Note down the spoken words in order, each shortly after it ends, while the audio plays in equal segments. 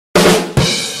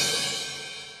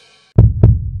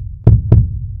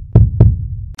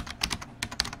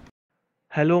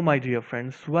Hello, my dear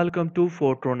friends. Welcome to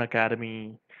Foetron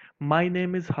Academy. My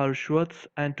name is Harshwats,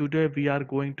 and today we are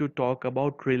going to talk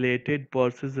about related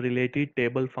versus related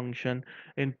table function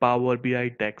in Power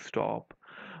BI Desktop.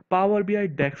 Power BI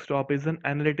Desktop is an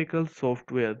analytical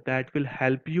software that will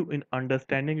help you in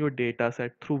understanding your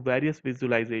dataset through various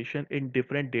visualization in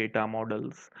different data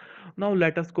models. Now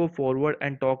let us go forward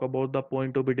and talk about the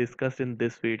point to be discussed in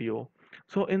this video.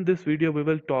 So in this video we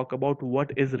will talk about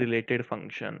what is related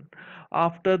function.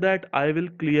 After that I will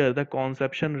clear the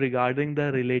conception regarding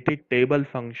the related table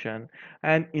function,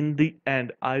 and in the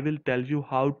end I will tell you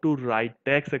how to write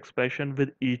text expression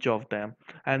with each of them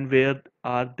and where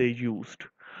are they used.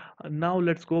 Now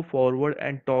let's go forward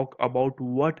and talk about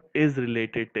what is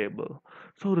related table.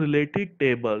 So related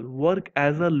table work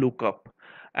as a lookup,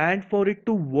 and for it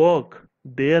to work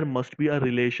there must be a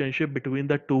relationship between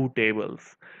the two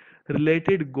tables.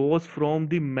 Related goes from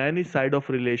the many side of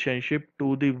relationship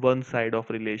to the one side of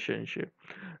relationship.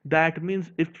 That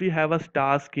means if we have a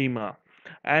star schema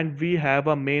and we have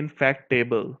a main fact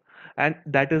table and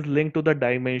that is linked to the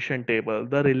dimension table,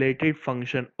 the related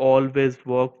function always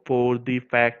work for the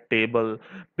fact table,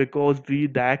 because we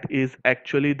that is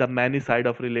actually the many side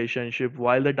of relationship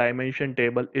while the dimension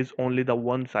table is only the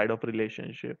one side of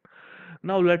relationship.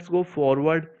 Now let's go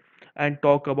forward and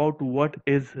talk about what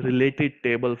is related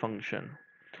table function.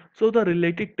 So the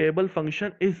related table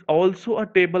function is also a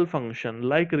table function,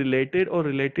 like related or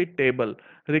related table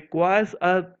requires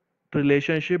a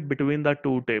relationship between the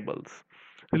two tables.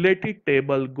 Related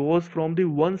table goes from the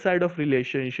one side of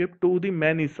relationship to the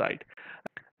many side.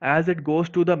 As it goes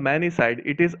to the many side,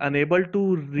 it is unable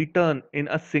to return in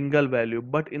a single value,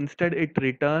 but instead it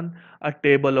return a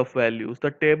table of values. The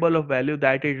table of value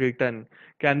that it return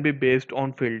can be based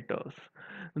on filters.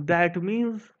 That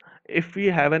means if we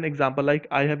have an example, like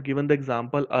I have given the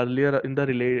example earlier in the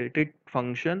related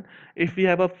function, if we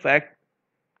have a fact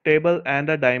table and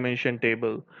a dimension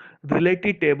table,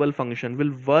 related table function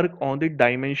will work on the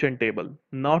dimension table,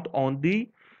 not on the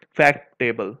fact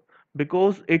table,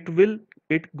 because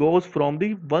it goes from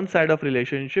the one side of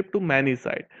relationship to many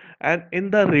side, and in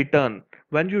the return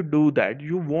when you do that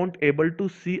you won't able to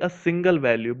see a single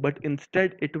value, but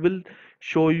instead it will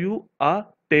show you a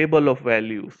table of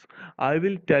values. I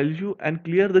will tell you and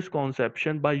clear this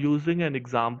conception by using an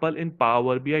example in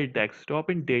Power BI desktop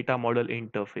in data model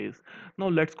interface. Now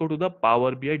let's go to the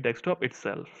Power BI desktop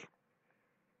itself.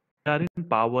 We are in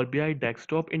Power BI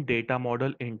desktop in data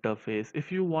model interface.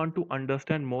 If you want to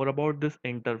understand more about this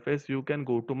interface, you can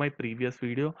go to my previous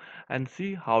video and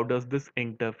see how does this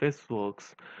interface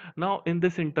works. Now in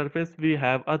this interface we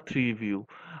have a three view.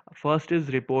 First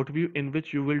is report view, in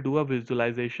which you will do a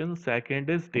visualization. Second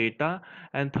is data,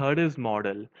 and third is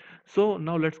model. So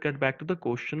now let's get back to the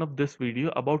question of this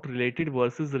video about related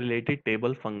versus related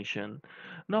table function.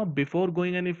 Now, before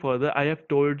going any further, I have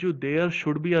told you there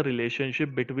should be a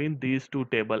relationship between these two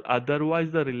tables.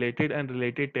 Otherwise, the related and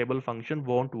related table function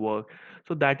won't work.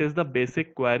 So that is the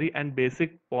basic query and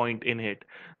basic point in it.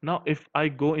 Now, if I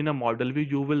go in a model view,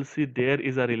 you will see there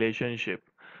is a relationship.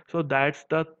 So that's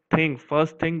the thing,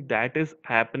 first thing that is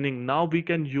happening. Now we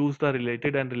can use the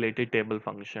related and related table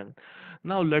function.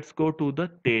 Now let's go to the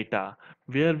data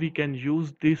where we can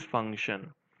use this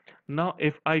function. Now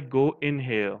if I go in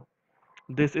here,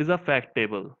 this is a fact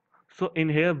table. So in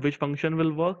here, which function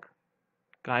will work?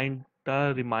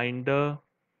 Kinda reminder.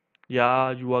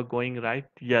 Yeah, you are going right.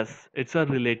 Yes, it's a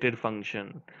related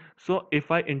function. So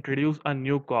if I introduce a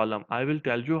new column, I will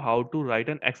tell you how to write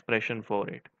an expression for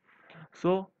it.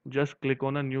 So just click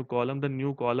on a new column. The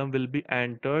new column will be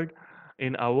entered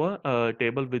in our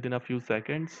table within a few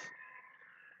seconds.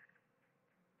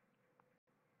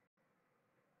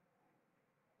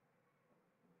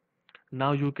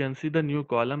 Now you can see the new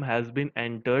column has been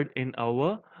entered in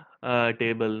our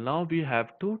table. Now we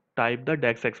have to type the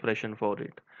DAX expression for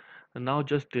it. Now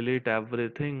just delete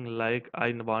everything, like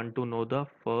I want to know the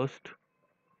first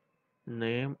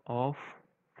name of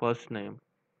first name,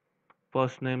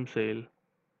 first name sale.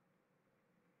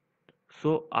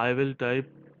 So I will type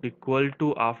equal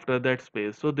to after that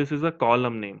space. So this is a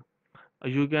column name.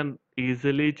 You can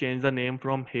easily change the name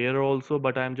from here also,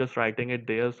 but I'm just writing it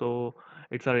there so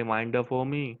it's a reminder for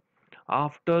me.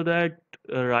 After that,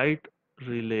 write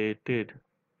related.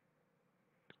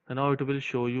 And now it will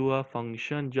show you a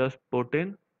function, just put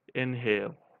in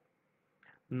here.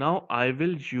 Now I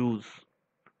will use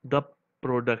the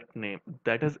product name,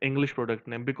 that is English product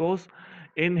name, because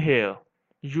in here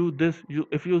you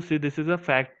if you see, this is a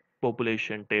fact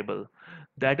population table,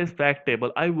 that is fact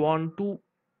table. I want to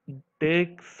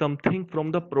take something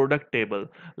from the product table,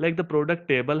 like the product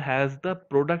table has the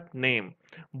product name,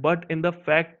 but in the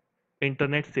fact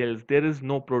internet sales, there is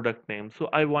no product name, so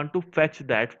I want to fetch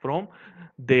that from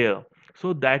there.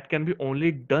 So that can be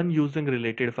only done using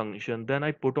related function. Then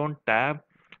I put on tab,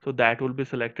 so that will be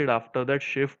selected. After that,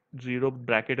 shift 0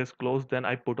 bracket is closed, then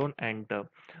I put on enter.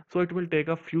 So it will take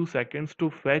a few seconds to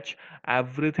fetch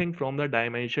everything from the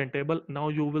dimension table. Now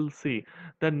you will see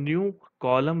the new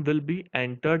column will be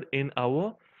entered in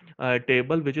our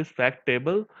table, which is fact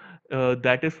table.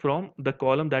 That is from the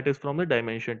column that is from the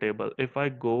dimension table. If I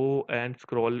go and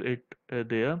scroll it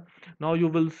there, now you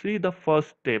will see the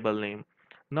first table name.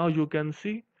 Now you can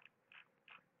see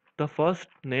the first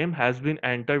name has been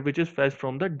entered, which is fetched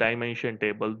from the dimension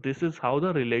table. This is how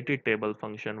the related table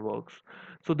function works.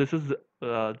 So this is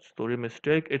story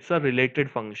mistake. It's a related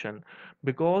function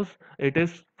because it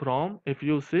is from, if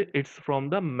you see, it's from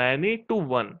the many to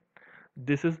one.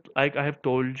 This is like I have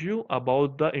told you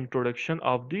about the introduction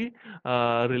of the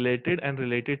related and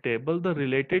related table. The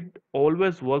related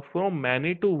always work from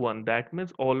many to one. That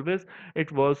means always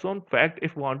it works on fact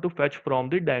if want to fetch from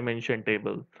the dimension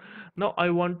table. Now I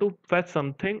want to fetch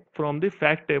something from the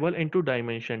fact table into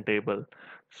dimension table.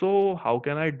 So how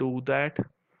can I do that?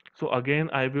 So again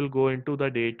I will go into the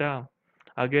data.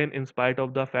 Again, in spite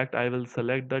of the fact, I will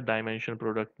select the dimension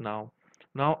product now.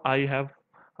 Now I have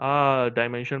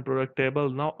dimension product table.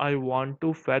 Now I want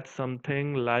to fetch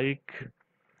something like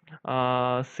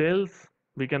sales.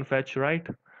 We can fetch, right?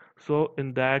 So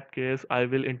in that case I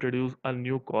will introduce a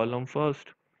new column first.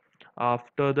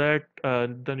 After that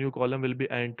the new column will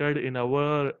be entered in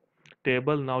our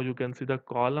table. Now you can see the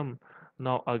column.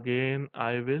 Now again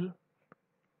I will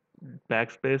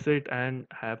backspace it and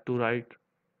have to write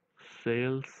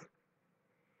sales.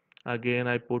 Again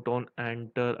I put on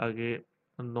enter, again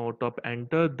note of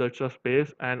enter, that's a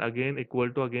space, and again equal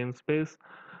to again space.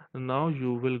 Now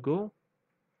you will go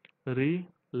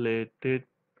related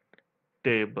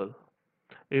table.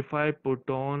 If I put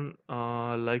on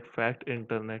like fact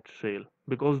internet sale,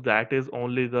 because that is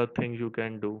only the thing you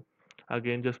can do.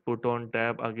 Again just put on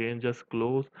tab, again just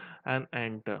close and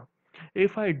enter.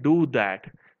 If I do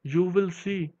that, you will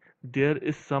see there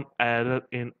is some error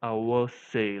in our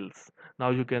sales. Now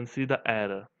you can see the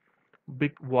error.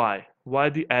 Why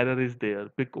the error is there?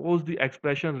 Because the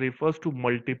expression refers to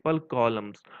multiple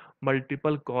columns.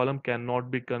 Multiple column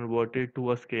cannot be converted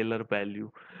to a scalar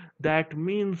value. That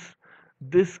means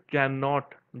this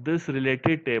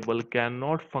related table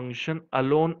cannot function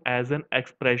alone as an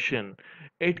expression.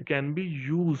 It can be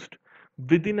used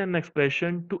within an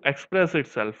expression to express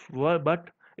itself, but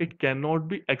it cannot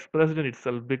be expressed in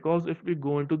itself. Because if we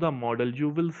go into the model, you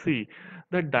will see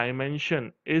the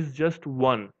dimension is just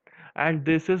one and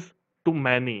this is too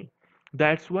many.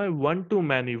 That's why one to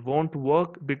many won't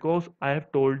work, because I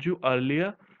have told you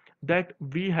earlier that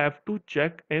we have to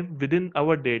check if within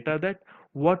our data that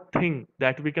what thing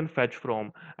that we can fetch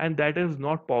from, and that is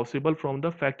not possible from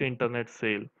the fact internet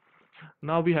sale.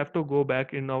 Now we have to go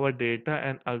back in our data,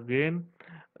 and again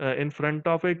in front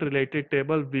of it related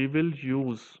table we will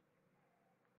use,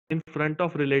 in front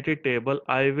of related table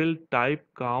I will type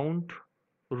count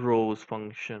rows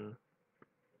function.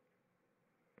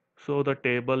 So the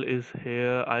table is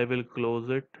here, I will close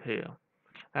it here.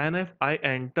 And if I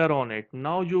enter on it,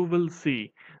 now you will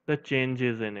see the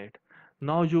changes in it.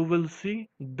 Now you will see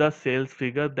the sales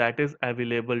figure that is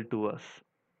available to us.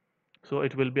 So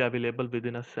it will be available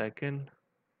within a second.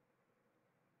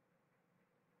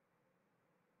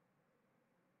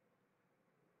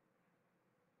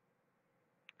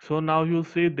 So now you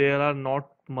see there are not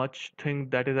much thing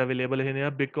that is available in here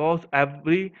because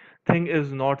everything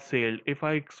is not sold. If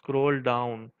I scroll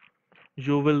down,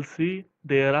 you will see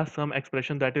there are some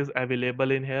expression that is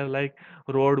available in here, like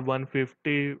road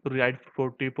 150 right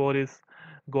 44 is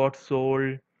got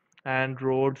sold, and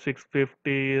road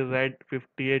 650 red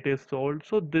 58 is sold.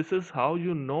 So this is how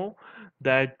you know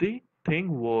that the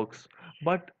thing works.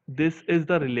 But this is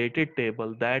the related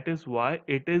table, that is why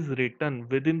it is written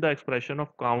within the expression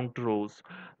of count rows.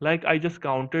 Like I just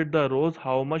counted the rows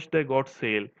how much they got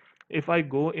sale. If I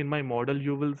go in my model,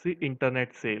 you will see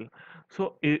internet sale.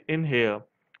 So in here,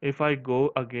 if I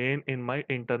go again in my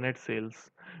internet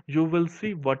sales, you will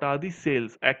see what are the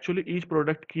sales. Actually, each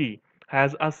product key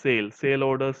has a sale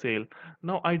order, sale.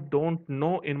 Now I don't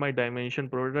know in my dimension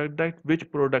product that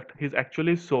which product is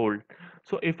actually sold.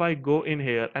 So if I go in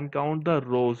here and count the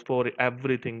rows for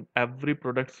everything, every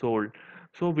product sold,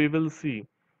 so we will see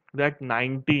that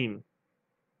 19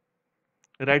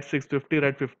 red 650,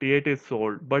 red 58 is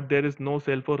sold, but there is no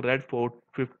sale for red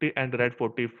 450 and red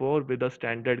 44 with the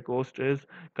standard cost is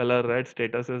color red,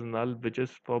 status is null, which is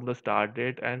from the start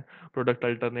date, and product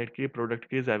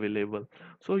key is available.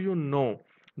 So you know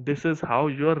this is how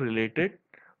your related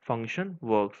function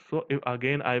works. So if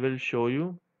again I will show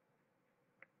you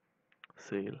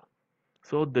sale.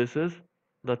 So this is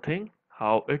the thing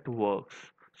how it works.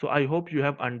 So I hope you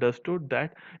have understood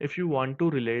that if you want to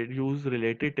use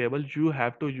related table, you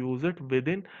have to use it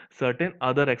within certain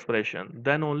other expression.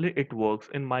 Then only it works.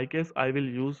 In my case, I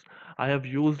have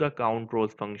used a count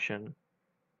rows function.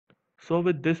 So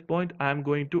with this point, I am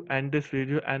going to end this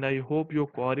video and I hope your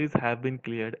queries have been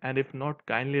cleared. And if not,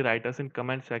 kindly write us in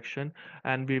comment section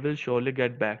and we will surely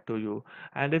get back to you.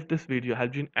 And if this video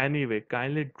helped you in any way,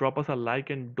 kindly drop us a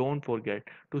like and don't forget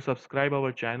to subscribe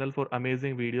our channel for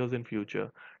amazing videos in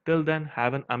future. Till then,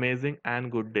 have an amazing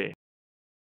and good day.